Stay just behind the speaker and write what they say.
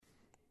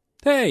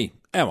Hej,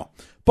 evo,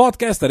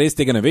 podcast Res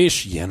tega ne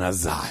veš, je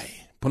nazaj.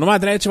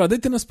 Ponovadi rečeva,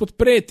 dajte nas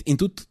podpreti in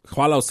tudi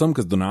hvala vsem,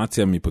 ki z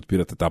donacijami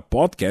podpirate ta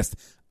podcast,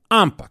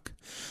 ampak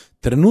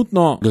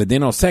trenutno, glede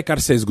na vse,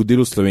 kar se je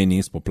zgodilo v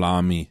Sloveniji s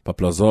poplavami pa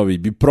plazovi,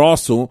 bi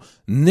prosil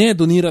ne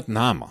donirati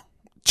nama.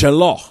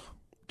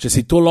 Če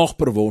si to lahko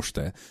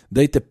privoščite,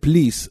 dajte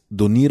please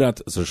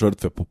donirati za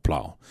žrtve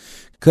poplav.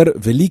 Ker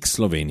veliko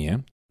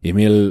Slovenije je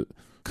imel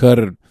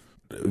kar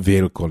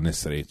veliko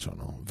nesrečo,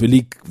 no.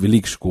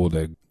 Veliko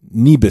škode,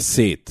 ni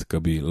besed, ki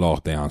bi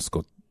lahko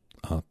dejansko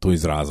to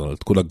izrazili,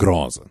 tako da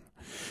grozen.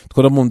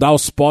 Tako da bom dal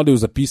spodaj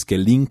v zapiske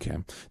linke,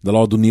 da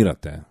lahko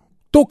donirate.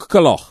 Toliko,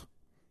 kar lahko.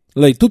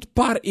 Lej, tudi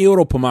par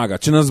evrov pomaga,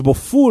 če nas bo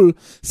ful,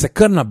 se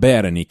kar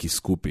nabere neki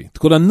skupaj,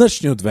 tako da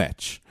nič ni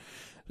odveč.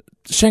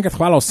 Še enkrat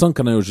hvala vsem,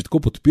 ki naj že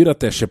tako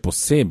podpirate, še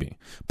posebej,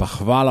 pa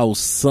hvala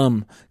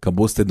vsem, ki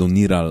boste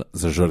donirali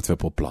za žrtve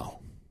poplav.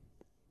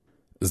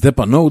 Zdaj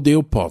pa nov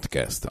del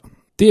podcasta.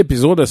 Te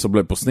epizode so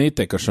bile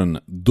posnete kakšen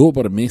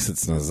dober mesec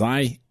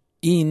nazaj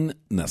in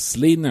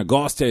naslednja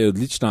gostja je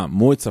odlična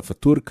Mojca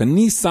Fatur, ki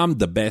ni sam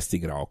the best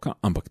igralka,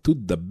 ampak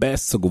tudi the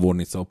best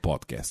sogovornica v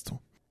podcastu.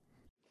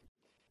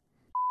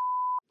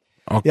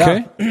 Ok? Ja.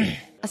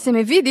 A se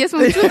me vidi? Jaz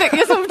sem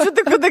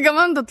občutek, da ga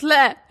imam do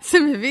tle. Se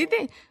me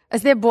vidi? A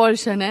zdaj je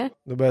boljše, ne?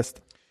 The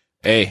best.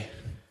 Ej,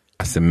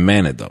 a se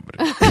mene dobro?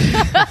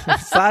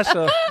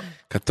 Sašo.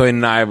 Kaj to je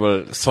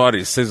najbolj,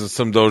 sorry, se z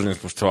vsem dolžnim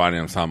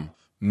spoštovanjem sam.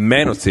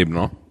 Meni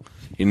osebno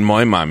in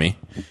moji mami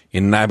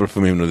je najbolj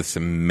pomembno, da se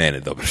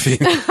mene dobro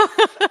vidi.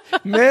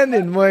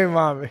 Meni in moji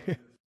mami.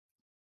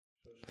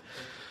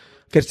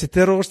 Ker če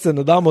te rožce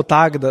ne damo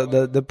tak,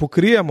 da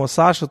pokrijemo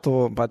Sašo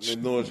to pač.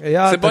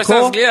 Ja, se boj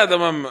sam zgleda, da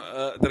imam,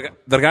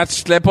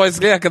 drugače lepo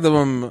izgleda, da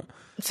imam...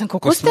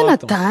 Kako ste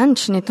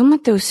natančni, to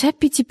imate vse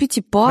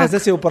pici pok. Ne, zdaj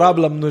si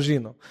uporabljam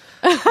množino.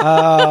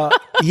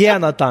 Je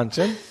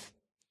natančen.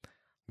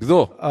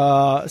 Kdo?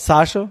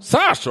 Sašo.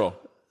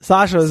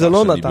 Sašo je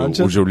zelo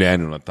natančen. V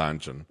življenju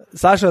natančen.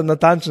 Sašo je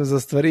natančen za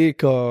stvari,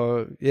 ko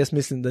jaz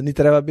mislim, da ni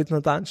treba biti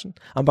natančen,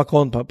 ampak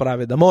on pa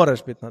pravi, da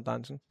moraš biti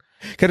natančen.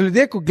 Ker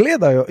ljudje, ko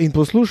gledajo in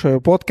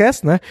poslušajo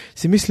podcast, ne,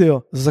 si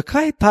mislijo,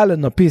 zakaj tale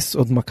napis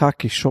od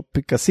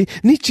makakishop.si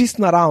ni čist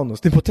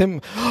naravnost in potem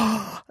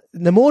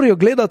ne morejo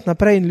gledati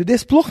naprej in ljudje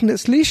sploh ne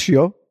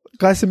slišijo,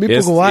 kaj se mi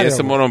pogovarjamo. Jaz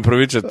se moram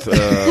pravičati,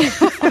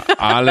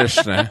 Aleš,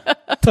 ne.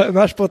 To je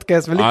naš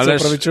podcast, veliko se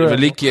pravičujem.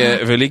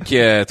 Veliko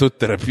je tudi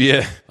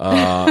terapije.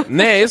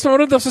 Ne, jaz sem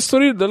rad, da se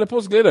stvari, da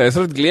lepo zgledajo. Jaz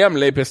rad gledam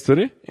lepe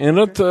stvari in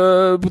rad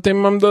potem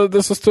imam,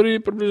 da so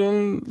stvari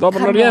približno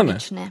dobro narejene.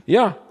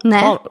 Ja,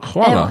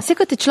 hvala. Vse,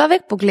 ko te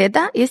človek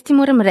pogleda, jaz ti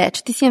moram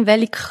reči, ti si en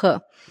velik H.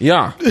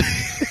 Ja.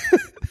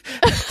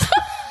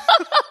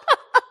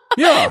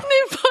 Ja.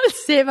 Ni bolj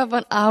seba,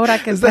 pa aura,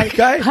 ker zdaj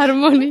kaj?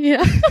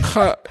 Harmonija.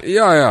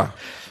 Ja.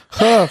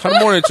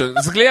 Harmoničen.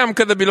 Zgledam,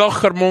 da bi lahko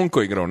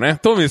harmoniko igral, ne?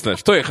 To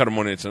misliš, to je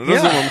harmoničen.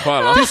 Razumem,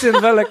 hvala. Ti si en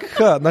velik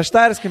H. Na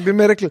štajerskem bi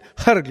mi rekli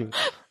hrgl.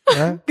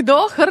 Kdo?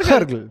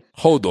 Hrgl?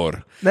 Hodor.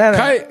 Ne.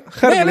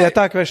 Hrgl je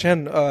tak, veš,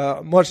 en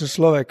močen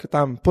človek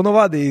tam.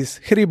 Ponovadi iz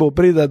hribov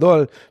pride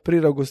dol,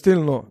 pride v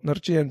gostilno,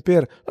 narči en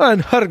pir.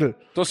 En hrgl.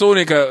 To so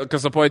oni, ki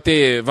so poje te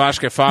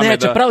vaške fame,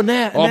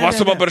 pa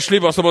so pa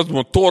prišli, pa so pa z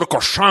motorko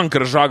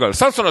šanker žagali.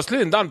 Sam so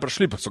naslednji dan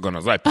prišli, pa so ga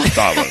nazaj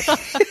postavili.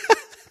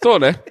 To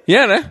ne?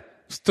 Je, ne?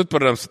 Tudi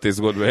prvem so te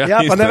zgodbe.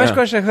 Ja, pa ne veš,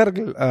 kaj še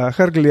hrgl.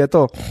 Hrgl je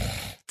to.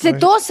 Se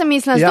to sem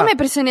mislila, zato me je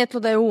presenetilo,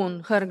 da je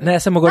hrgl. Ne,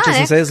 se mogoče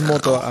sem se jaz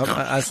zmotil.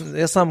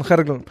 Jaz sam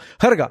hrgl.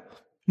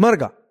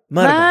 Mrga,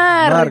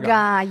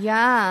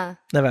 ja.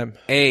 Ne vem.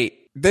 Ej,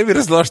 daj mi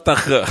razloži ta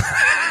H.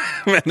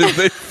 Mene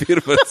zdaj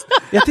firmac.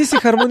 Ja, ti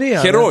si harmonija.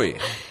 Heroj.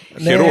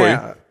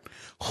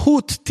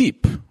 Hud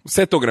tip.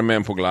 Vse to gre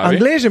meni po glavi.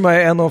 Angleži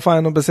imajo eno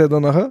fajno besedo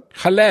na H.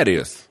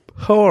 Hilarious.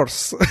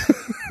 Horse.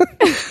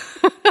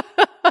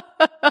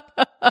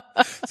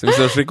 Sem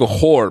mislil, da rekel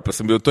whore, pa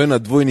sem bil, to je na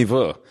dvojni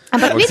V.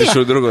 Ampak si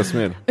šel v drugo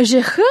smer.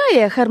 Že H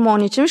je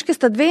harmoničen, veš, ker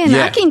sta dve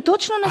enaki in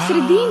točno na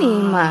sredini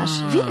imaš,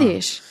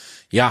 vidiš?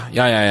 Ja,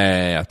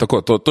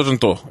 tako, točno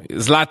to.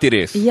 Zlati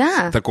res.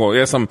 Ja. Tako,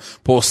 jaz sem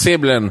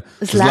poosebljen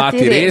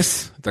zlati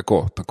res.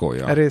 Tako,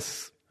 ja.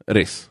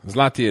 Res.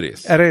 Zlati je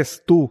res. Res,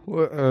 tu,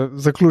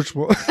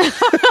 zaključimo.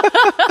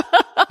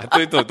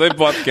 To je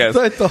podcast.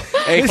 To je to.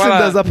 Mislim,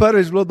 da je za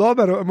prvič bilo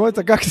dobro.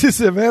 Mojca, kak si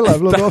se imela?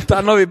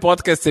 Ta novi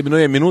podcast se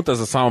imenuje Minuta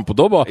za samo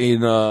podobo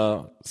in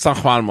sam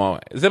hvalimo.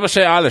 Zdaj pa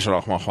še Aleš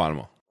lahko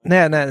hvalimo.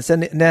 Ne.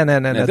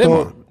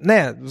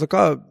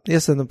 Zakaj?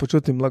 Jaz se ne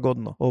počutim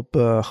lagodno ob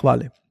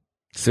hvali.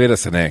 Seveda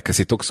se ne, ker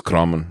si toliko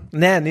skromen.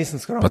 Ne, nisem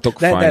skromen. Pa toliko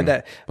fajn.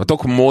 Pa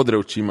toliko modre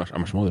oči imaš. A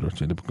imaš modre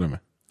oči, da poglej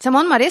me. Samo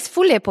on ima res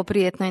ful lepo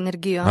prijetno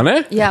energijo. A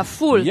ne? Ja,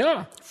 ful.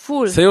 Ja.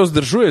 Ful. Se jo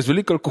vzdržuje z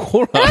veliko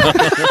alkohola.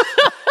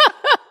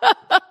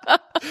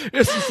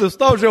 Jaz sem se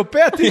vstal že v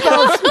 5.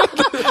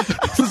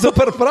 sem se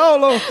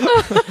pripravljal.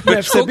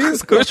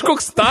 Veš,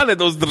 koliko stane,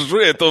 da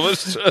vzdržuje to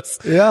ves čas.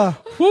 Ja.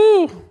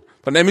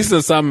 Pa ne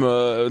mislim sam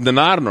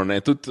denarno, ne,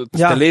 tudi s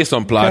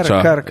telesom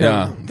plača.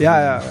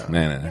 Ja.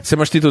 Ne. Se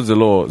imaš ti tudi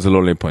zelo, zelo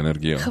lepo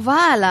energijo.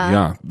 Hvala.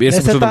 Ja,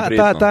 jaz sem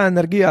ta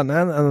energija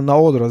na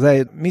odru.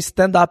 Zdaj, mi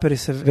stand-uperi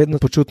se vedno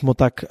počutimo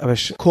tako,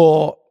 veš,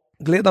 ko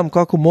gledam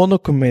kako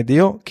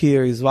monokomedijo, ki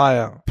jo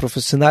izvaja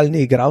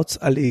profesionalni igralec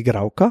ali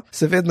igralka,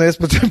 se vedno jaz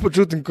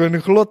počutim, ko je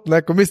nehlot,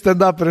 ne, ko mi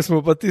stand-uperi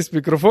smo pa tisti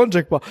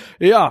mikrofonček, pa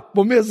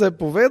bom jaz zdaj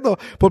povedal,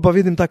 pol pa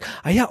vidim tak,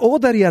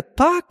 oder je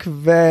tak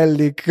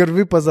velik, ker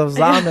vi pa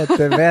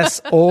zavzamete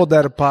ves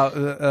oder, pa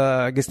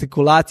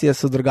gestikulacije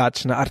so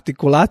drugačne,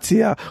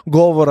 artikulacija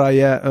govora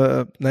je,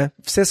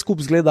 vse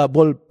skupaj zgleda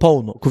bolj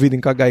polno, ko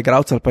vidim kakega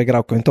igralca ali pa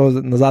igralko in to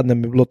na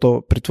zadnjem je bilo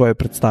to pri tvoji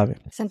predstavi.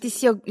 Sem ti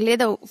si jo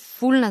gledal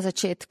ful na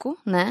začetku,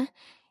 ne?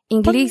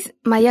 In glih,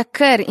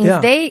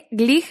 zdaj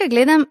glihe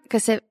gledam, ker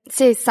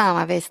se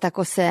sama veš,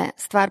 tako se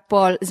stvar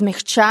pol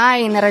zmehča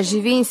in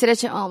razživi in si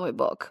reče, moj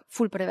bog,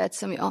 ful preveč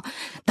sem jo,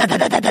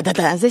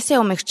 zdaj se je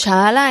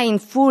omehčala in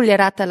ful je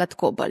ratala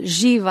tako bolj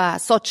živa,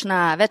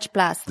 sočna,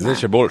 večplastna. Zdaj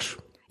še boljš.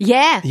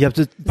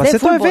 Pa se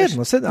to je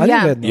vedno,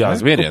 vedno. Ja,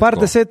 zmeraj. Ko par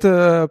deset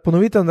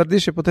ponovitev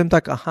narediš, je potem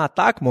tak,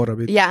 tak mora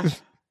biti. Ja.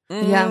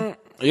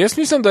 Jaz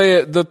mislim,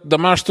 da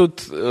imaš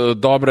tudi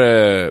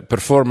dobre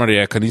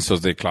performerje, ki niso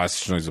zdaj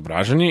klasično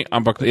izobraženi,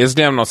 ampak jaz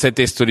gledam na vse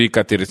te stvari,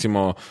 kot je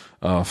recimo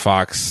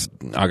faks,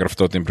 agraf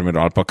v tem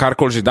primeru, ali pa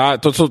karkoli že da,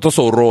 to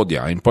so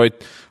orodja. In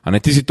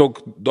ti si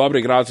toliko dobri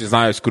igralci,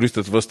 znajo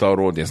izkoristiti vsta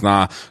orodje,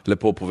 zna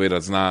lepo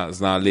povedati,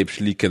 zna lep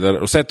šlike,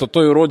 vse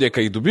to je orodje,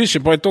 ki jih dobiš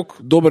in pa je toliko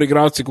dobri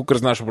igralci, kolikor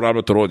znaš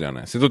uporabljati orodja.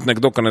 Ne. Si tudi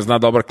nekdo, ki ne zna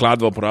dobro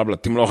kladvo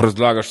uporabljati, ti mu lahko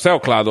razlagaš vse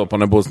o kladvo, pa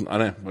ne bo,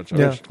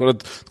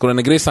 tako da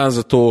ne gre samo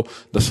za to,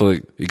 da so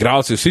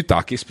igralci vsi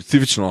taki,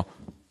 specifično,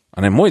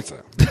 a ne mojce.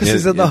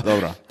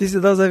 Ti si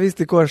dal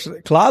zavisti koš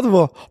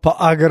kladvo, pa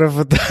agraf.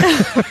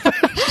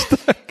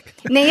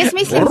 Ne, jaz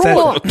mislim,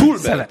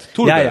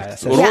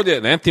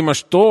 orodje, ti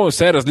imaš to,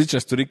 vse različne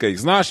stvari, ki jih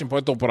znaš in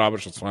potem to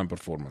uporabiš v svojem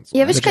performancu.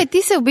 Ja, veš kaj,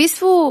 ti se v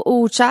bistvu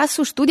v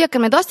času študija,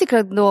 ker me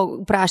dostikrat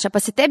vpraša, pa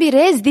se tebi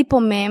res zdi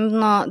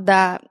pomembno,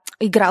 da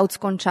igralec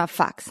konča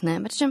faks, ne?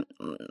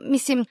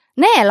 Mislim,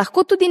 ne,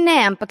 lahko tudi ne,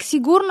 ampak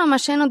sigurno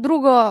imaš eno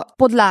drugo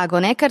podlago,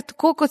 ne? Ker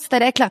tako kot ste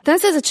rekla, tam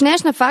se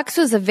začneš na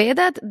faksu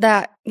zavedati,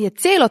 da je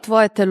celo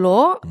tvoje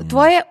telo,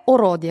 tvoje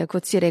orodje,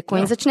 kot si rekel,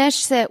 in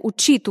začneš se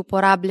učiti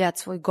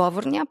uporabljati svoj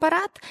govorni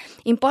aparat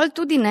in pol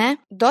tudi ne,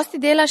 dosti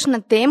delaš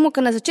na temu,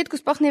 ker na začetku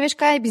sploh ne veš,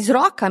 kaj bi z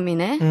rokami,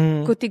 ne,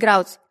 kot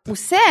igralec.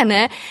 Vse,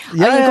 ne?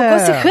 Kako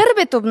si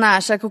hrbet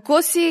obnaša, kako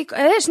si,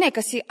 veš, ne,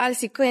 ali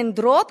si ko en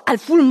drot, ali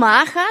ful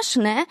mahaš,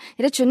 ne,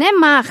 reče, ne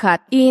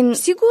mahat. In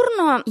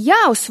sigurno,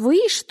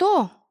 osvojiš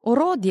to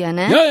orodje,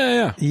 ne?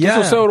 Ja.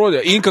 To so vse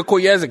orodje. In kako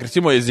jezik,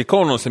 recimo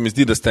jezikovno se mi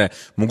zdi, da ste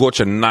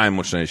mogoče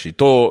najmočnejši.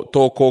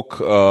 To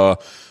koliko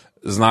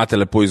znate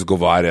lepo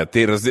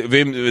izgovarjati.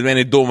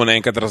 Meni doma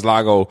enkrat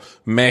razlagal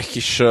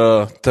mehkiš,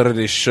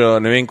 trdiš,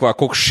 ne vem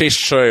koliko 6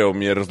 šejev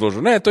mi je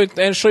razložil. Ne, to je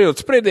en šej od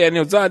spredje, en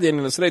od zadnje,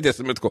 en od sredje.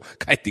 Sem tako,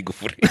 kaj ti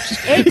govoriš?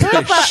 A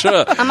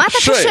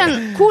imate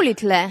kakšen kuli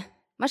tle?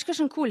 Imaš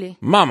kakšen kuli?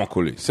 Imamo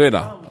kuli,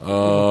 seveda.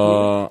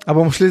 A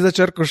bomo šli za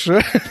črko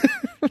še?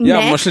 Ja,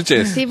 bomo šli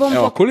čez.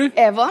 Evo, kuli?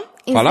 Evo,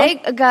 in hvala.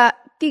 Zdaj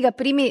ti ga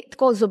primi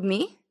tako z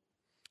obmi.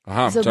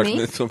 Aha, čakaj,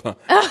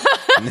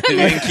 ne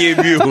vem, kje je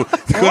bil.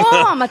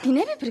 Ma ti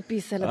ne bi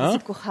pripisala, da si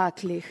po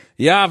haklih.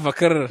 Ja, pa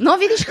kar... No,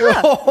 vidiš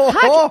hak?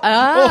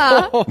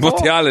 Bo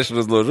ti Aleš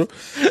razložil.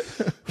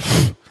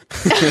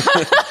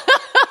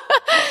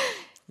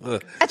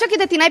 A čakaj,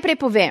 da ti najprej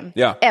povem.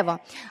 Ja. Evo,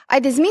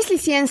 ajde, zmisli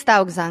si en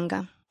stavek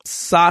zanga.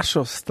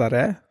 Sašo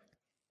stare?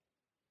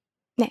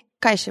 Ne,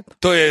 kaj še?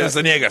 To je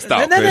za njega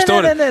stavek.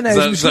 Ne.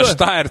 Za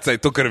Štajerca je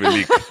to kar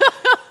veliko.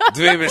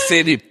 2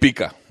 besedi,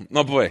 pika.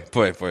 No, povej.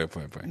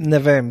 Ne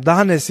vem,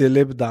 danes je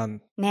lep dan.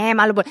 Ne,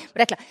 malo bolj.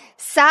 Rekla,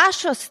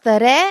 Sašo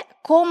stare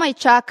komaj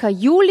čaka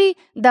Juli,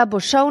 da bo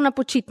šel na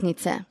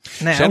počitnice.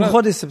 Ne, on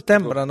hodi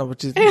septembra na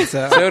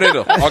počitnice. Vse v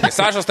redu. Okay,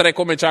 Sašo stare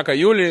komaj čaka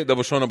Juli, da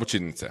bo šel na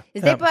počitnice.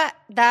 Zdaj pa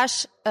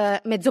daš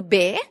med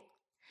zobe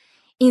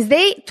in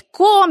zdaj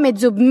tako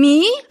med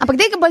zobmi, ampak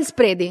daj ga bolj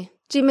spredi.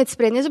 Če med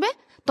sprednje zobe,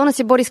 to nas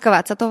je Boris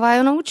Kavaca to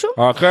vajo naučil.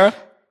 Okay.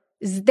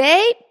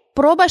 Zdaj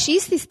probaš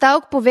isti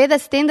stavek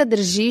povedati s tem, da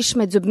držiš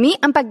med zobmi,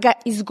 ampak ga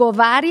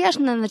izgovarjaš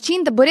na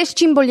način, da bo res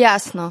čim bolj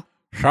jasno.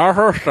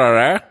 Sašo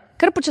stare.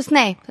 Kar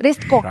počasnej, res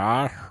tako.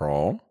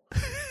 Sašo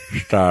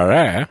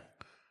stare.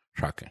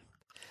 Čakaj.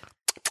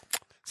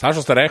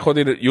 Sašo stare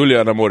hodi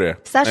Julija na morje.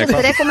 Sašo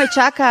stare komaj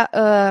čaka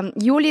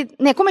Juli,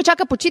 ne, komaj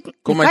čaka počitnice.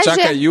 Komaj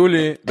čaka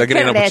Juli, da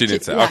gre na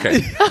počitnice. Ja. Okay.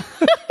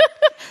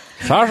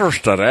 Sašo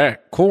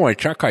stare komaj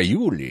čaka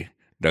Juli,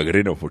 da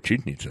gre na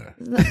počitnice.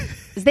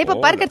 Zdaj pa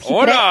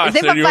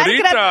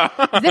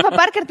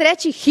parkrat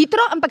reči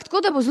hitro, ampak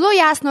tako, da bo zelo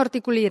jasno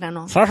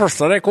artikulirano. Sašo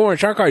stare komaj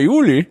čaka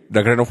Juli,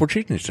 da gre na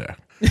počitnice.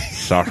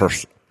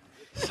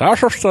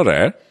 Sašo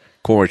stare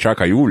komaj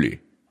čaka Juli,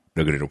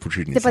 da gre na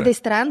počitnice. Zdaj pa dej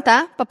stran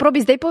ta, pa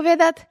probi zdaj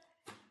povedati.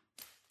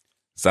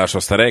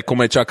 Sašo stare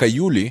komaj čaka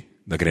Juli,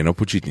 da gre na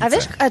počitnice.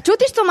 A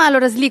čutiš to malo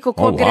razliko,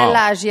 ko gre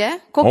lažje?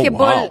 Koliko je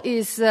bolj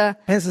iz...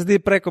 Meni se zdi,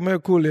 preko moje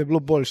kul je bilo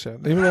boljše.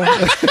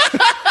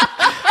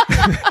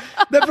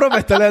 Ne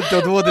probaj talente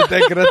odvoditi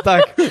enkrat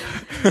tak.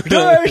 Kdo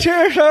je še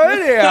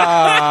šalija?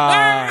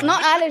 No,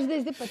 Aleš,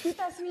 zdaj pa ti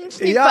ta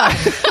svinčnik. Ja.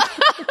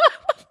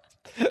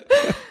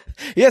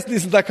 Jaz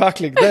nisem tak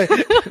haklik, daj.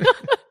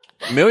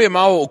 Imel je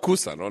malo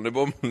okusa, no, ne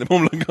bom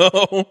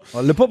lagal.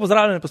 Lepo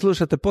pozdravljeni,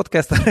 poslušate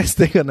podcast, res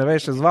tega ne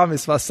veš, z vami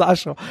sva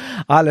Sašo,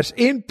 Aleš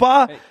in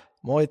pa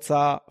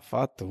Mojca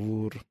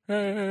Fatur.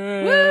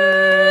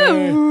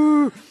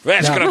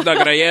 Večkrat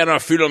nagrajena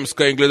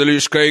filmska in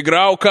gledališka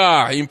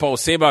igralka in pa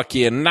oseba,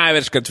 ki je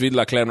največkrat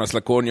videla Klemna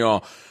Slakonjo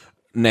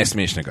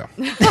nesmešnega.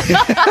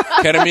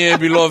 Ker mi je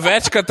bilo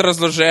večkrat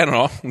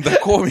razloženo, da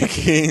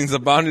komiki in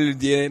zabavni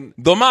ljudje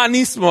doma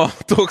nismo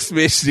toliko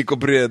smešni, ko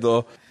pride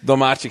do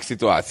domačih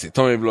situacij.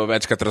 To mi je bilo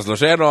večkrat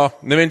razloženo.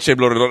 Ne vem, če je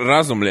bilo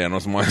razumljeno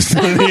z moje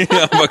strani,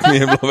 ampak mi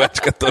je bilo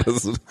večkrat to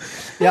razumljeno.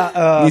 Ja,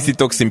 nisi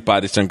toliko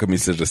simpatičen, kot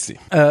misliš, da si.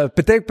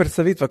 Pri teh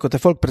predstavitvah, ko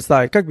te folk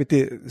predstavi, kako bi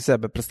ti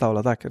sebe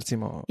predstavila tak,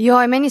 recimo?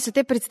 Joj, meni so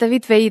te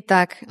predstavitve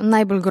itak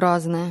najbolj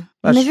grozne.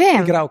 Ne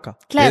vem. Igralka.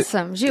 Tle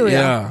sem, živjo.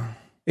 Ja.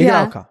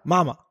 Igralka,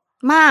 mama.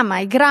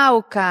 Mama,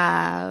 igralka,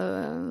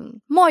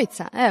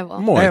 Mojca, evo.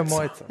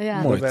 Mojca. Ja.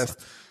 Mojca.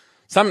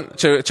 Sam,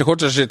 če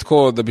hočeš že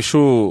tako, da bi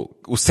šel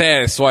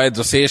vse svoje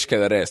dosežke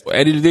narediti.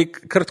 Eni ljudje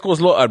kar tako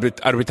zelo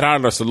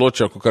arbitrarno se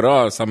odločijo, kot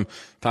sam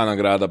ta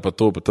nagrada, pa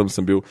to, pa tam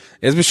sem bil.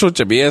 Jaz bi šel,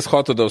 če bi jaz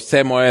hotel, da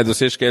vse moje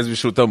dosežke, jaz bi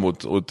šel tam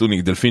od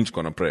unih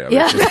delfinčkov naprej.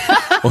 Ja.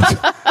 Od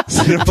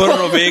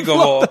srebrno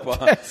vegovo,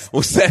 pa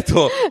vse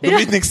to.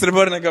 Dobitnik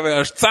srebrnega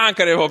vega,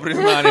 Cankarjevo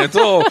priznanje,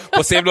 to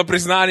posebno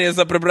priznanje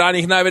za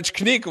prebranih največ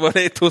knjig v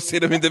letu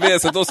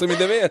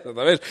 97-98,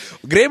 veš.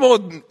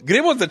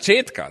 Gremo od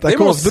začetka.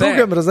 Tako, v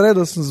drugem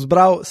razredu sem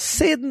zbral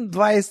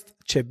 27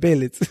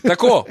 čebelic.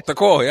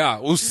 Tako, ja.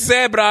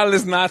 Vse brale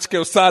značke,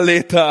 vsa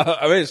leta,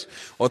 a veš,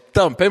 od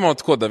tam, pejmo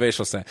tako, da veš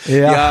vse.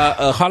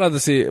 Ja, hvala,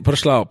 da si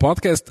prišla v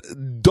podcast.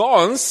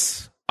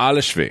 Danes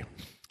Aleš ve.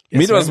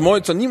 Midva z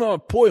Mojco nimamo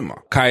pojma,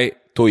 kaj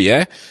to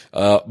je,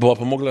 bova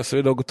pa mogla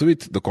seveda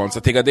ugotoviti do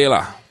konca tega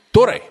dela.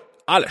 Torej,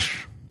 Aleš.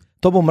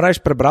 To bom rajš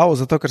prebral,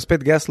 zato ker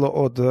spet geslo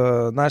od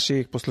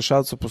naših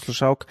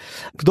poslušalk.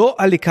 Kdo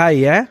ali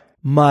kaj je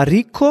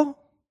Mariko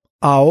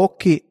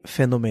Aoki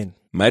fenomen?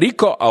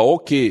 Mariko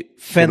Aoki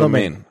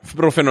fenomen.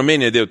 Prav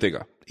fenomen je del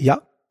tega. Ja,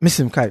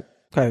 mislim, kaj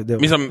je del?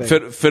 Mislim,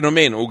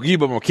 fenomen,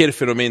 ugibamo, kjer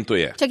fenomen to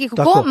je. Čakaj,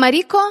 kako?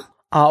 Mariko?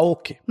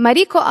 Aoki.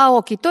 Mariko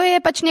Aoki, to je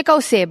pač neka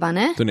oseba,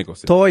 ne?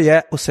 To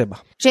je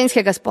oseba.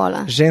 Ženskega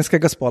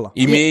spola.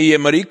 Ime je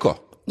Mariko.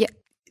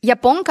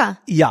 Japonka?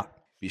 Ja.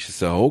 Piše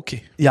se Aoki.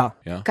 Ja.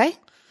 Kaj?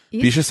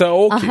 Piše se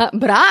Aoki. Aha,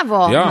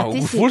 bravo. Ja,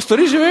 v ful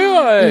stvari živejo.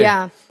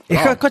 Ja.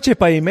 Kaj če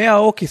pa ime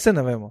Aoki, se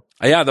ne vemo.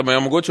 A ja, da me je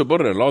mogoče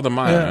obrnilo, da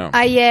imajo. Ja.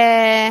 A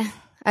je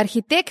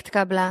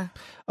arhitektka bila?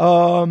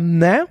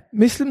 Ne,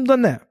 mislim, da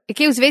ne. Je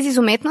kaj v zvezi z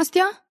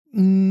umetnostjo?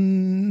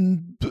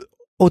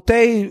 O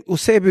tej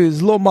osebi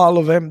zelo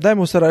malo vem,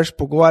 dajmo se raje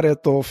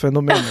pogovarjati o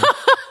fenomenu.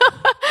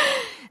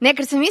 Ne,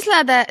 ker sem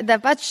mislila, da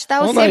pač ta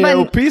oseba... Ona je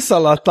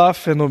opisala ta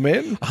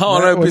fenomen.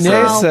 Ona je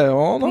opisala.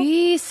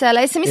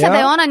 Opisala. Jaz sem mislila,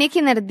 da je ona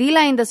nekaj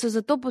naredila in da so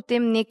zato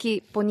potem neki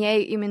po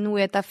njej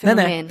imenuje ta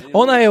fenomen. Ne.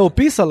 Ona je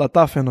opisala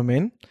ta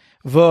fenomen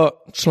v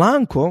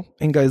članku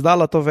in ga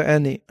izdala to v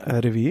eni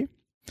reviji.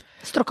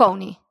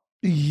 Strokovni.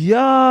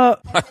 Ja.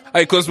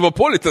 Aj,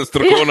 kozmopolitan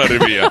strokovna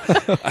revija.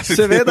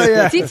 Seveda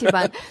je.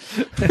 Ciciban.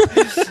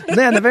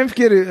 Ne vem, v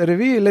kjer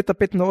reviji leta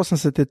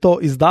 85 je to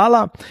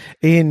izdala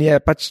in je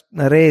pač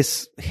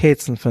res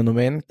hecen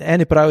fenomen.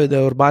 Eni pravijo,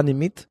 da je urbani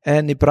mit,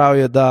 eni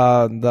pravijo,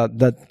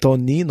 da to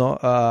ni, no.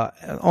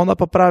 Ona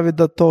pa pravi,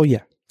 da to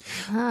je.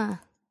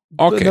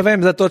 Okay. Ne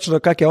vem zdaj točno,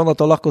 kako je ona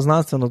to lahko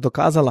znanstveno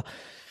dokazala.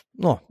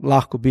 No,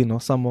 lahko bi, no,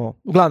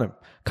 samo v glavnem.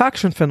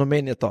 Kakšen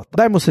fenomen je to?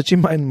 Dajmo se čim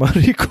manj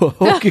Mariko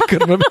Aoki,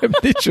 ker ne vem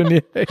nič o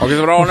njej.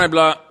 Ona je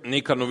bila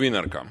neka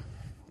novinarka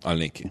ali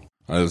neki.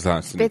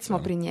 Spet smo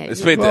pri njej.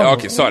 Pustimo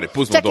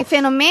to. Čakaj,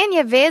 fenomen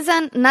je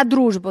vezan na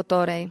družbo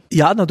torej.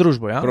 Ja, na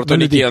družbo, ja. Prav to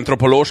je nekaj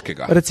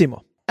antropološkega.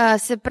 Recimo.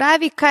 Se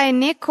pravi, kaj je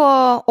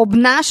neko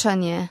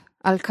obnašanje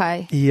ali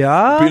kaj?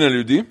 Ja. Skupina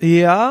ljudi?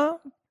 Ja.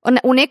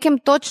 V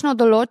nekem točno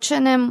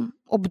določenem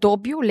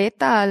obdobju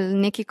leta ali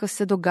nekaj, ko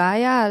se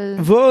dogaja? Ali...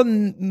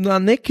 Na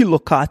neki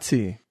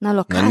lokaciji.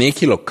 Na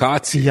neki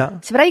lokaciji? Ja.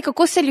 Se pravi,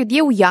 kako se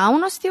ljudje v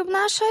javnosti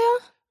obnašajo?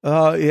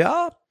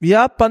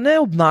 Ja, pa ne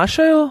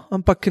obnašajo,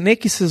 ampak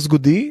nekaj se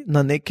zgodi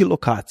na neki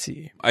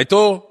lokaciji. A je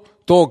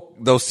to,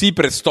 da vsi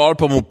pred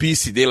stolpom v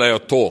pisi delajo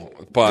to,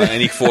 pa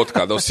enih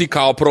fotka, da vsi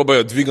kao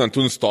probajo dvigati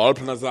tu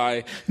stolp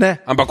nazaj? Ne.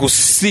 Ampak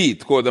vsi,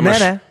 tako da imaš...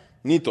 Ne.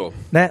 Ni to.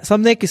 Ne,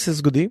 samo nekaj se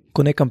zgodi,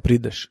 ko nekam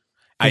prideš.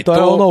 In to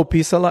je ona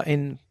opisala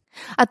in...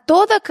 A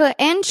to, da ko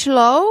en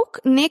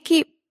človek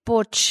nekaj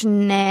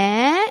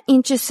počne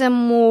in če se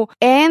mu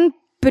en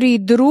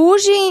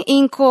pridruži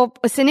in ko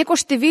se neko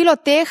število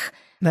teh,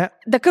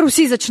 da kar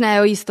vsi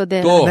začnejo isto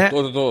delati.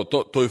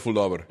 To je ful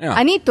dobro. Ja.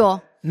 A ni to?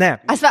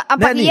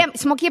 Ampak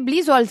smo kje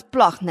blizu ali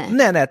sploh ne?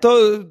 Ne,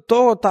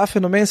 ta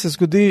fenomen se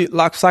zgodi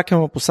lahko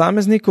vsakemu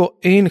posamezniku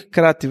in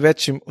hkrati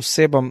večjim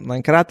osebam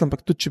naenkrat,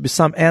 ampak tudi, če bi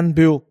sam en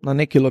bil na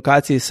neki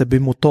lokaciji, se bi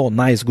mu to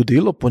naj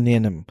zgodilo po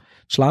njenem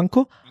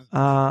članku.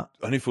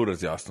 Ni ful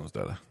razjasno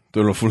zdaj, to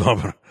je bilo ful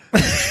dobro.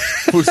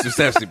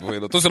 Vse si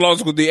povedal. To se lahko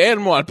zgodi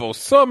enemu ali pa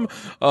vsem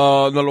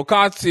na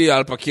lokaciji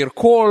ali pa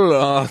kjerkoli.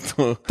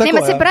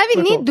 Se pravi,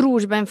 ni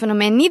družba in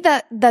fenomen, ni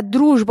da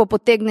družbo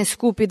potegne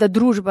skupaj, da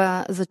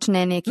družba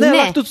začne nekaj.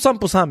 Ne, tudi sam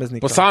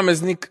posameznik.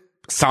 Posameznik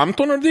sam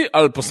to naredi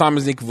ali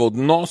posameznik v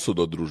odnosu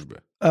do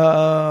družbe?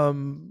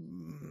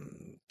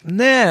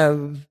 Ne.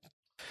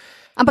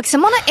 Ampak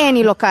samo na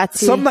eni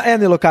lokaciji. Samo na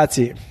eni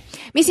lokaciji.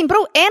 Mislim,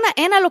 prav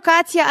ena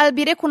lokacija, ali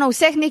bi rekel na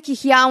vseh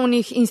nekih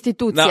javnih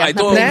institucijah. Je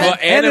to v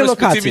enem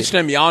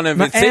specifičnem javnem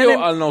WC-ju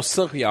ali na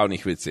vseh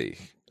javnih WC-jih?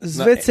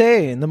 Z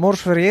WC-ji, ne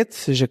moreš verjeti,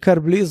 si že kar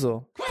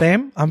blizu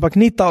tem, ampak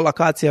ni ta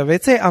lokacija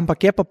WC,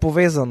 ampak je pa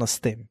povezana s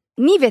tem.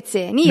 Ni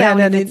WC, ni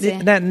javni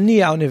WC. Ne, ni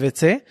javni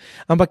WC,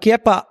 ampak je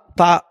pa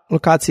ta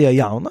lokacija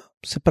javna,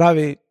 se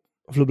pravi,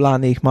 v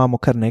Ljubljani jih imamo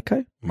kar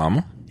nekaj.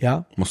 Imamo?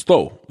 Ja.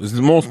 Mostov, z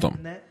mostom.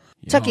 Ne.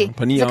 Čakaj,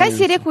 zakaj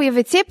si rekel, je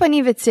WC, pa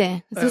ni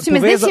WC? Zdaj si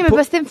me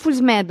pa s tem ful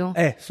zmedu.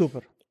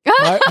 Super.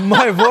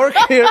 My work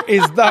here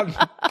is done.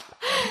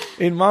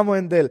 In imamo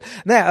en del.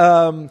 Ne,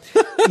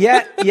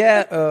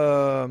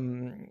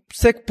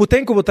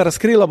 potem, ko bo ta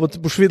razkrila,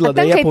 boš videla,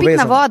 da je povezana. Tam, je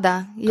pitna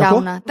voda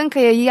javna. Tam,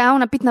 je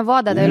javna pitna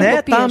voda, da jo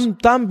lahko piješ.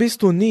 Tam v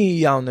bistvu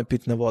ni javne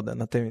pitne vode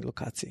na tej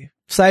lokaciji.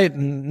 Vsaj,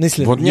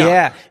 mislim,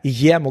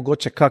 je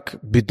mogoče kak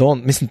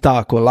bidon, mislim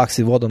tako, lahko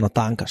si vodo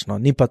natankaš, no.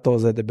 Ni pa to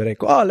zdaj, da bi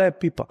rekel, le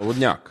pipa.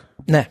 Vodnjak.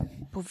 Ne.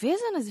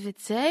 Povezana z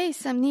WC-ji,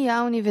 sem ni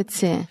javni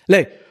WC.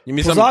 Lej,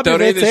 pozabi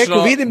WC,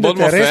 ko vidim, da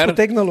te je res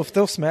potegnalo v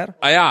te smer.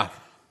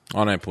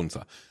 Ona je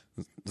punca.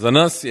 Za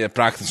nas je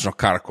praktično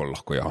karkoli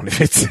lahko javni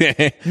WC.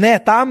 Ne,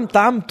 tam,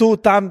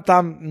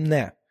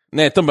 ne.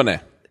 Ne, tam pa ne.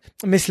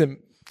 Mislim,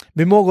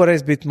 bi mogel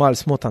res biti malo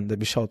smotan, da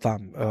bi šel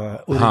tam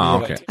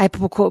urinirati. Okay. Aj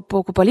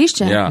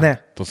pokopališče? Ja, ne.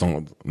 To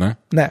sem, ne?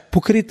 Ne,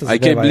 pokrita zadeva. Aj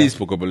kaj je blizu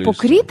pokopališče?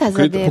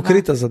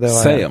 Pokrita zadeva.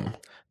 Sejem.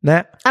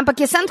 Ne.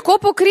 Ampak je sem tako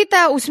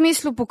pokrita, v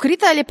smislu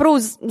pokrita ali je prav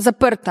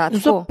zaprta?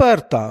 Tako?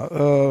 Zaprta.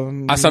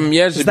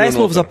 Zdaj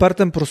smo v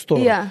zaprtem prostoru.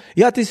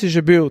 Ja, ti si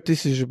že bil, ti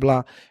si že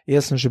bila,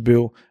 jaz sem že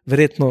bil,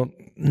 verjetno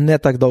ne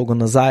tako dolgo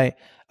nazaj,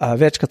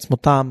 večkrat smo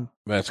tam.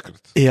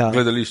 Večkrat? Ja.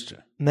 Gledališče?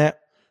 Ne.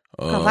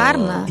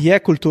 Kavarna? Je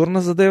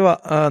kulturna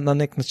zadeva na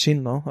nek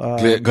način. No.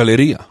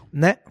 Galerija?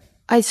 Ne.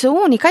 Aj so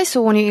oni, kaj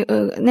so oni,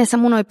 ne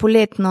samo ono je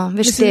poletno,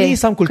 veš te. Ni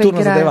sam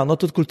kulturna zadeva, no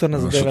tudi kulturna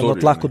zadeva, no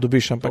lahko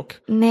dobiš, ampak.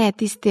 Ne,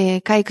 tiste,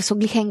 kaj so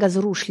glihenga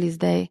zrušili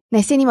zdaj.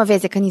 Ne, se nima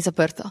veze, kaj ni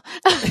zaprto.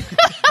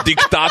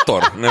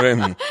 Diktator, ne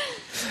vem.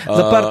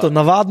 Zaprto,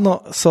 navadno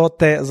so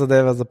te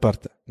zadeve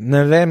zaprte.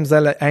 Ne vem,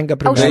 zdaj enega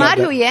primera. A v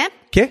Šmarju je?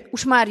 Kje? V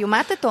Šmarju,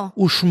 imate to?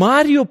 V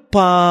Šmarju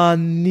pa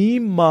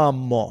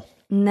nimamo.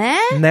 Ne?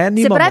 Ne,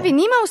 nimamo. Se pravi,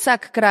 nima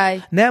vsak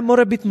kraj? Ne,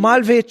 mora biti mal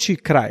večji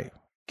kraj.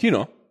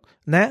 Kino?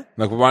 Ne?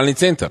 Nakupovalni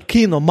center?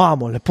 Kino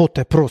imamo, lepo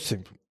te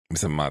prosim.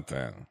 Mislim,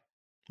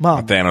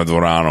 imate eno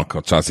dvorano, ko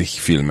včasih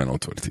filme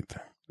otvrtite.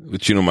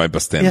 Večinoma je pa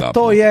stand-up. Ja,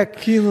 to je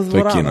kino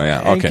dvorano. To je kino,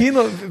 ja. Okay.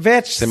 Kino,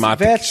 več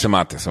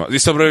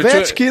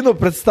kino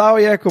predstav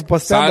je, ko pa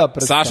stand-up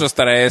predstav. Sašo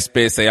Stara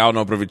SP se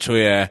javno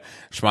opravičuje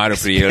Šmarju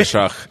pri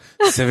Jelšah.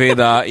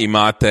 Seveda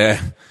imate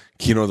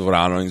kino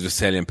dvorano in z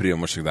veseljem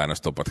prijemo še kdaj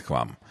nastopati k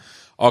vam.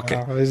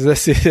 Okay. Zdaj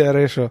si je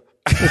rešil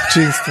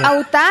občinstvo. A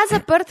v ta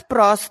zaprt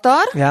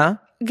prostor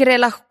gre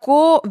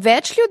lahko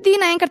več ljudi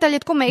naenkrat ali je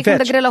tako majhen,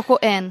 da gre lahko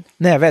en?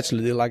 Ne, več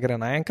ljudi lahko gre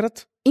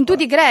naenkrat. In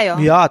tudi grejo?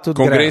 Ja, tudi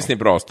grejo. Kongresni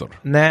prostor?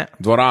 Ne.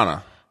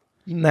 Dvorana?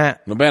 Ne.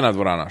 Nobena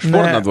dvorana?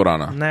 Športna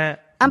dvorana? Ne.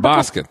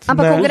 Basket?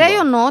 Ampak ko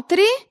grejo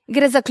notri,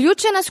 gre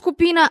zaključena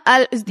skupina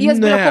ali jaz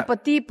bi lahko pa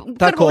ti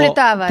prvo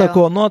letavajo?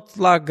 Tako,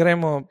 lahko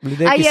gremo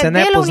ljudje, ki se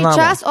ne poznamo. A je delovni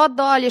čas od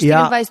do ali je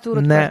 24 ur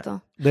odprto?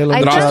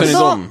 Zdravstveni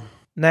dom?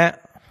 Ne.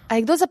 A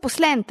je kdo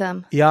zaposlen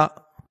tam? Ja.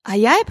 A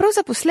je prav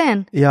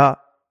zaposlen? Ja.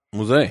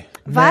 Muzej?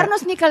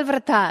 Varnostnik ali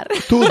vratar?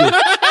 Tudi.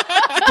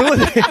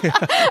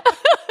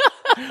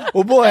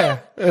 Oboje,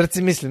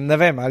 mislim, ne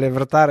vem, ali je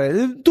vratar.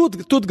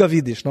 Tudi ga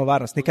vidiš, no,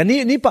 varnostnika.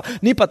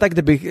 Ni pa tak,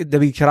 da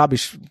bi jih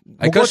rabiš.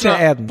 Mogoče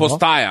eden.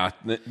 Postaja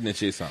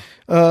nečesa?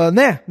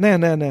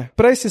 Ne.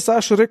 Prej si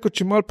Sašo rekel,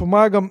 če malo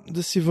pomagam,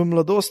 da si v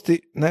mladosti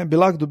bi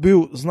lahko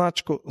dobil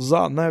značko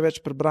za največ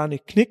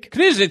prebranih knjig.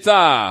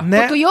 Knjižnica!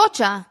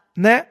 Potujoča?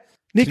 Ne.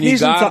 Ni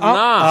knjižnica,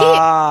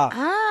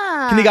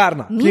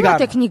 knjigarna.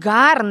 Nimate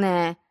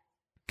knjigarne.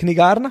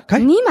 Knjigarna?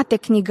 Kaj? Nimate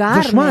knjigarne.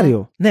 V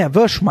Šmarju? Ne,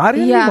 v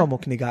Šmarju nimamo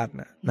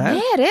knjigarne. Ne,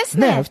 res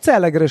ne? Ne, v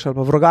Cele greš ali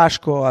pa v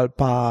Rogaško ali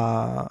pa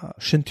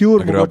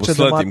Šentjur. Gremo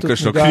poslati jim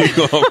kakšno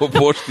knjigo, po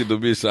pošti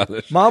dobiš.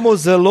 Imamo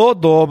zelo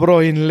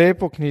dobro in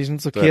lepo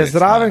knjižnico, ki je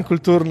zraven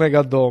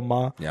kulturnega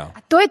doma. Ja.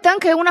 A to je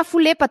tam, kaj je una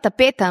ful lepa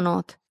tapeta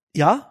not?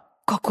 Ja?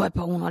 Kako je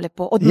pa uno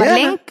lepo?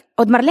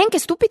 Od Marlenke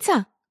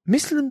Stupica?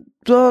 Mislim,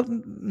 da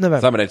ne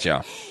vem. Sam reči,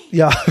 ja.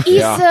 Ja.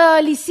 Iz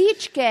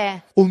lisičke.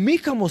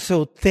 Umikamo se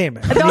od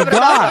teme.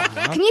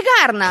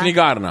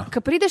 Knjigarna.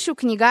 Ko prideš v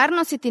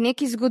knjigarno, se ti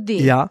nekaj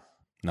zgodi. Ja.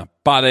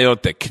 Napadajo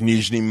te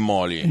knjižni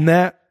moli.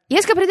 Ne.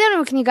 Jaz, ko pridem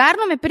v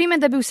knjigarno, me prime,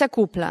 da bi vse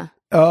kupila.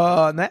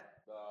 Ne.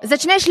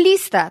 Začneš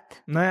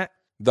listati. Ne.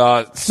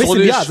 Da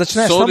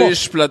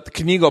sodiš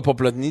knjigo po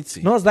platnici.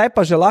 No, zdaj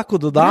pa že lahko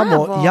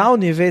dodamo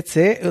javni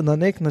WC na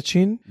nek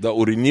način. Da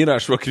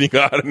uriniraš v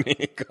knjigarni.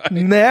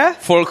 Ne.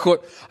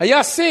 A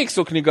ja, seks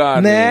v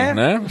knjigarni.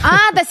 Ne.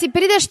 Da si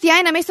prideš tja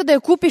in namesto, da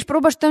jo kupiš,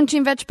 probaš tam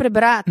čim več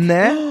prebrati.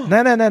 Ne.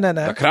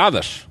 Da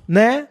kradaš.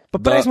 Ne.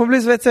 Pa prej smo bili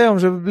z WC-om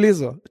že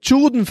blizu.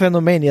 Čuden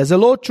fenomen je,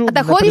 zelo čuden.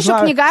 Da hodiš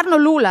v knjigarno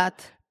lulat.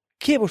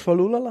 Kje boš pa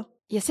lulala?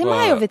 Ja, se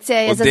imajo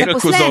WC-je za zaposlene.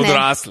 Oddelku za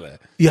odrasle.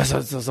 Ja,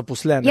 za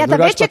zaposlene. Ja, da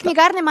večje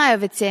knjigarne imajo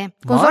WC.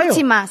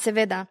 Konzorcij ima,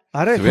 seveda.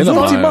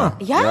 Konzorcij ima?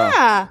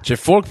 Ja. Če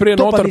folk prije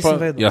noter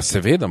pa... Ja,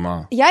 seveda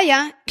ima. Ja.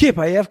 Kje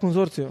pa je v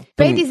konzorciju?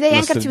 Pejdi zdaj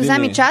enkrat si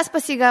vzami čas,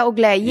 pa si ga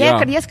oglej.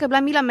 Ker jaz, ko je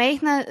bila Mila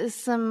mejhna,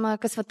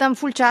 ko sva tam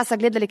ful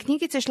časa gledali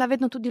knjigice, šla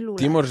vedno tudi lula.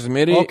 Ti moraš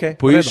zmeri,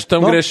 poiš,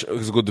 tam greš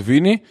k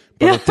zgodovini,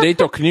 pa do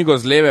tretjo knjigo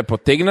z leve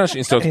potegneš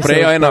in se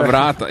odprejo ena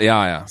vrata.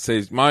 Ja,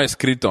 malo je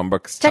skrito,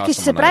 ampak s časom. Čakaj,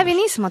 se pravi,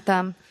 nismo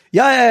tam.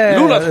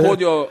 Lulat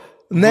hodijo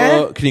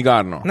v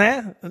knjigarno.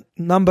 Ne,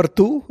 number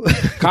 2.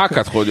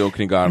 Kakat hodijo v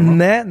knjigarno.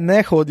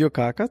 Ne hodijo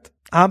kakat.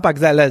 Ampak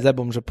zdaj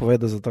bom že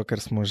povedal, zato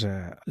ker smo že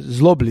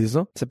zelo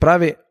blizu. Se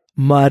pravi,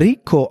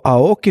 Mariko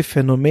Aoki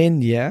fenomen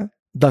je,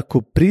 da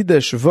ko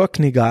prideš v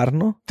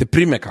knjigarno, te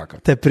prime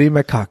kakat.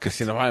 Ker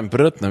si navajen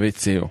brati na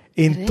WC-ju.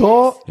 In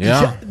to,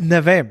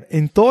 ne vem,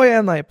 in to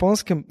je na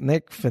Japonskem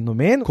nek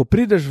fenomen, ko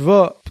prideš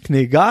v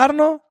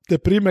knjigarno, te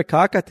prime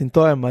kakat in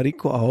to je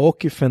Mariko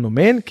Aoki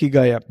fenomen, ki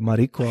ga je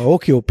Mariko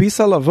Aoki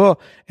opisala v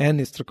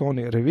eni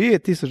strokovni reviji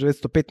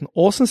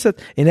 1985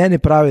 in eni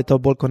pravijo to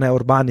bolj kot ne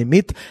urbani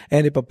mit,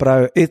 eni pa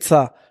pravijo it's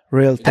a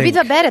real thing. A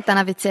vidva bereta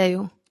na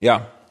WC-ju? Ja.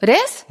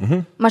 Res?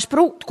 Imaš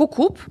prav tako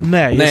kup?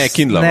 Ne,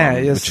 Kindle.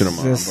 Jaz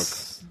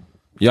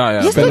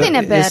jaz tudi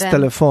ne berem. Jaz s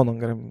telefonom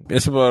grem.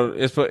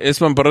 Jaz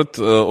imam rad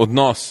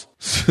odnos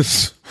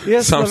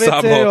sam s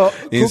sabo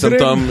in sem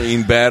tam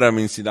in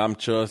berem in si dam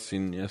čas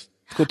in jaz.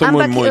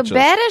 Ampak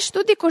bereš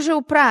tudi, ko že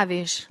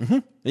upraviš.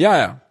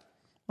 Ja.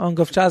 On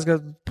ga včasih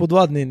po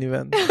 2 dni ni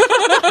ven.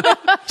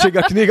 Če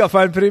ga knjiga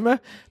fajn prime,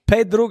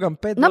 5 drugam.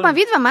 No, pa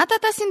vidva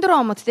imata ta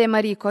sindrom od te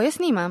Mariko, jaz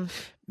nimam.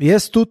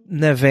 Jaz tudi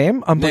ne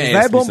vem, ampak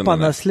zdaj bom pa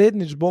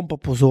naslednjič bom pa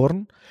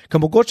pozoren, ker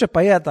mogoče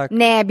pa je tak.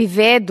 Ne, bi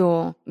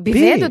vedel,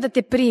 da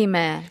te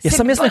prime. Jaz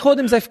ne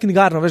hodim zdaj v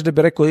knjigarno, veš, da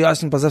bi rekel, jaz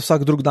sem pa zdaj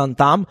vsak drug dan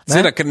tam.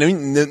 Seveda, ker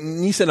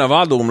nisi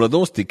navadil v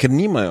mladosti, ker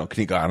nimajo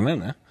knjigarne,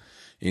 ne?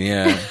 In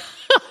je...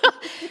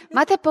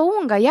 Imate pa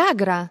unga,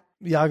 Jagra.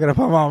 Jagra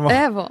pa imamo.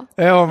 Evo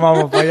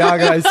imamo pa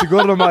Jagra in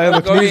sigurno ima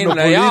eno knjižno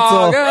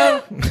polico.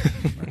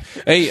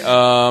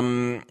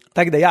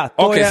 Tako da ja,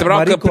 to je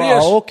Mariko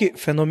Aoki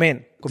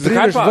fenomen.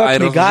 Zakaj pa? A je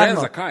razložen,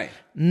 zakaj?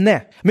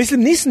 Ne.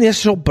 Mislim, nisem jaz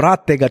šel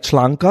brati tega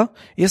članka,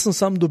 jaz sem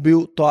sam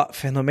dobil to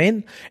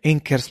fenomen in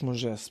ker smo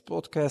že s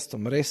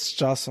podcastom res s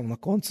časom na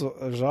koncu,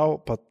 žal,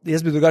 pa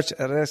jaz bi drugače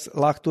res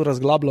lahko tu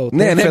razglabljal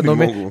ten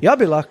fenomen. Bi mogel. Ja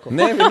bi lahko.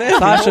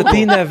 Saša,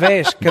 ti ne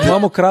veš, ker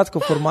imamo kratko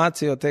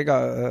formacijo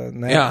tega.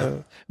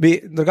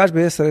 Drugače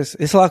bi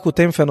jaz lahko o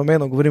tem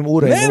fenomenu govorim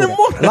ure in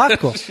ure.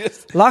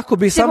 Lahko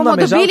bi sam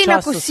namežal čas. Se bomo dobili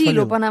na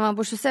kosilu, pa nam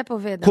boš vse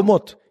povedal.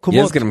 Komod.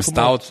 Jaz grem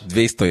staviti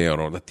 200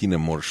 €, da ti ne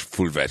moreš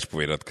ful več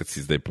povedati, kot si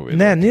zdaj povedal.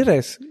 Ne, ni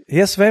res.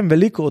 Jaz vem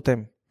veliko o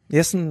tem.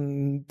 Jaz sem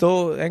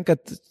to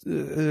enkrat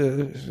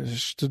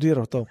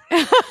študiral to.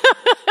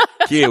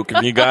 Kje, v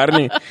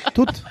knjigarni?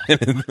 Tudi.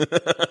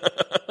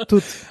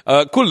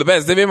 Cool,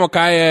 zdaj vemo,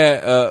 kaj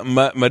je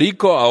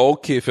Mariko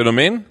Aoki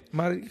fenomen.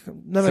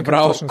 Ne vem,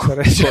 kaj točno se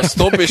reče. Ko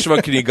stopiš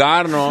v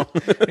knjigarno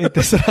in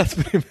te se rad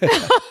prime.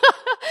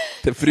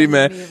 Te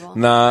prime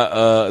na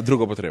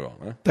drugo potrebo.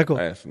 Tako.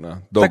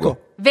 Dolgo.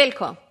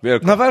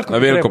 Na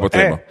veliko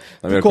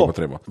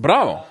potrebo.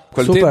 Bravo,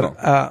 kvalitetno.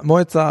 Super.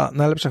 Mojca,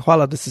 najlepša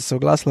hvala, da si se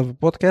oglasila v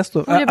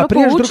podcastu.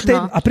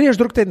 A priješ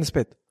drug teden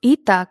spet?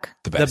 Itak.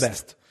 The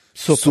best.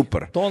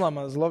 Super. To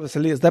nam zelo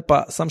veseli. Zdaj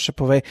pa sam še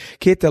povej,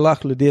 kje te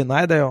lahko ljudje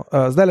najdejo.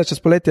 Zdaj le čez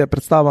poletje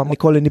predstava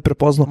nikoli ni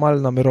prepozno, malo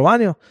na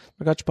mirovanju.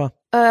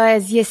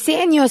 Z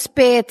jesenjo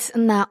spet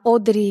na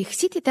odrih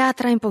City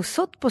teatra in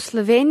povsod po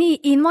Sloveniji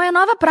in moja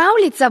nova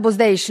pravljica bo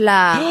zdaj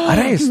šla. A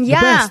res?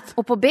 Ja,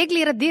 o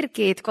pobegli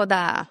radirki, tako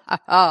da.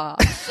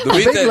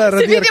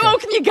 Se vidimo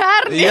v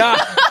knjigarni. Ja,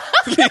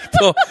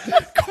 to.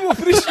 Ko bomo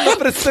prišli na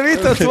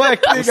predstavitev tvoje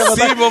knjige.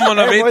 Vsi bomo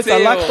na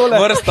WC-ju,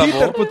 vrsta bo.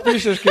 Hiter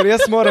podpišeš, ker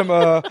jaz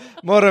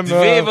moram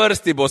 2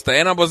 vrsti boste,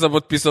 ena bo za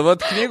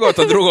podpisovati knjigo,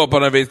 ta drugo pa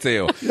na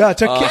WC-ju. Ja,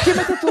 čakaj, kje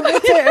imate to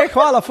WC?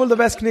 Hvala, full the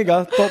best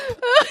knjiga, top.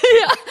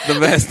 Ja. The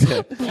best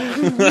je.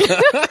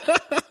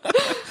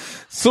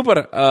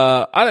 Super,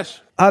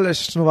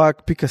 Aleš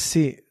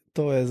Novak.si,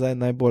 to je zdaj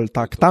najbolj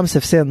tak. Tam se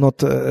vse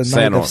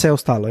najde, vse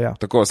ostalo, ja.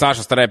 Tako,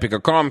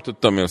 sašastare.com, tudi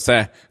tam je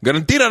vse.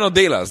 Garantirano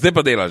dela, zdaj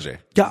pa dela že.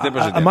 Ja,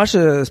 a imaš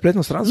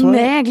spletno stran svojo?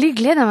 Ne,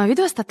 gledam,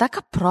 vidiš, sta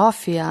taka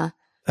profija.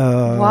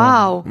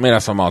 Wow. Mera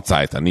sem malo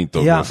cajta, ni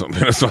to. Ja.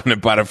 Mera sem ne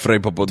par frej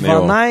po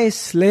podnevu.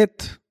 12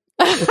 let,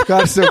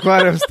 odkar se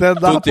ukvarjam s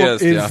stand-upom. Tudi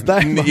jaz, in ja.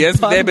 zdaj imam Jaz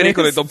par ne bi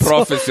rekel, da je to mesecev.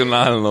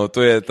 profesionalno,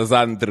 to je ta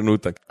zadnji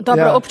trenutek.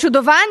 Dobro, Ja.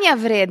 občudovanja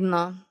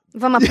vredno.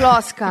 Vam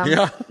ploskam.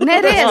 Ja.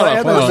 Ne res, Hvala,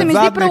 to se mi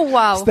zdi prav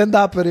wow.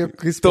 Stand-uperjev,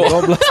 ki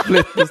spodobla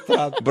spletno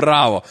stran.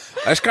 Bravo.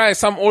 A veš kaj,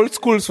 sam old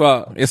school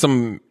sva, jaz sem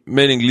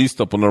mailing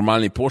listo po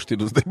normalni pošti,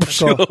 do zdaj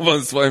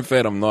pošiljavam svojim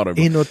ferom, noro.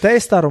 In v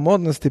tej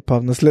staromodnosti pa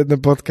v naslednjem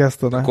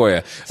podcastu. Ne? Tako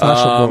je.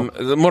 Sašo bo.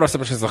 Moram se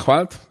pa še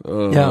zahvaliti.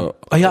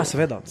 Ja,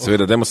 seveda.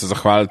 Seveda, dajmo se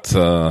zahvaliti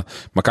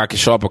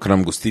Makaki Shopu, ker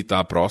nam gosti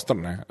ta prostor.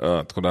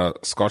 Tako da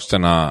skočite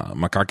na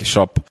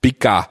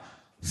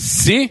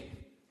makakishop.si,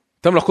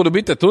 tam lahko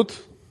dobite tudi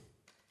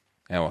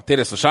evo,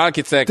 tele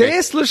slušalkice. Te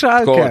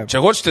slušalke. Tako, če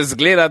hočete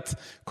zgledati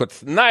kot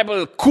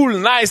najbolj cool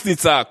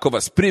najstnica, ko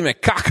vas prime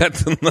kakat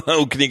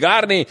v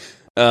knjigarni,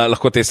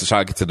 lahko te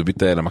slušalkice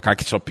dobite na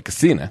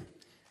makakishop.si.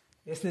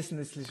 Jaz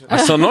nisem slišal. A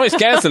so noise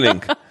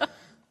cancelling?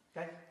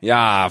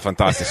 Ja,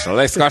 fantastično.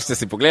 Lej, skačite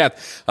si pogledati,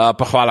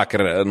 pa hvala,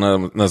 ker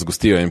nas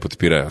gostijo in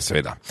podpirajo,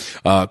 seveda.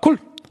 Cool.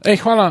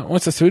 Ej, hvala,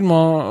 ojca, se vidimo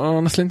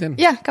naslednji teden.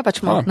 Ja, kaj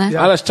pač malo, ne?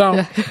 Aleš, čau.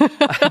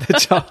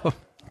 Ajde, čau.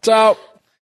 Čau.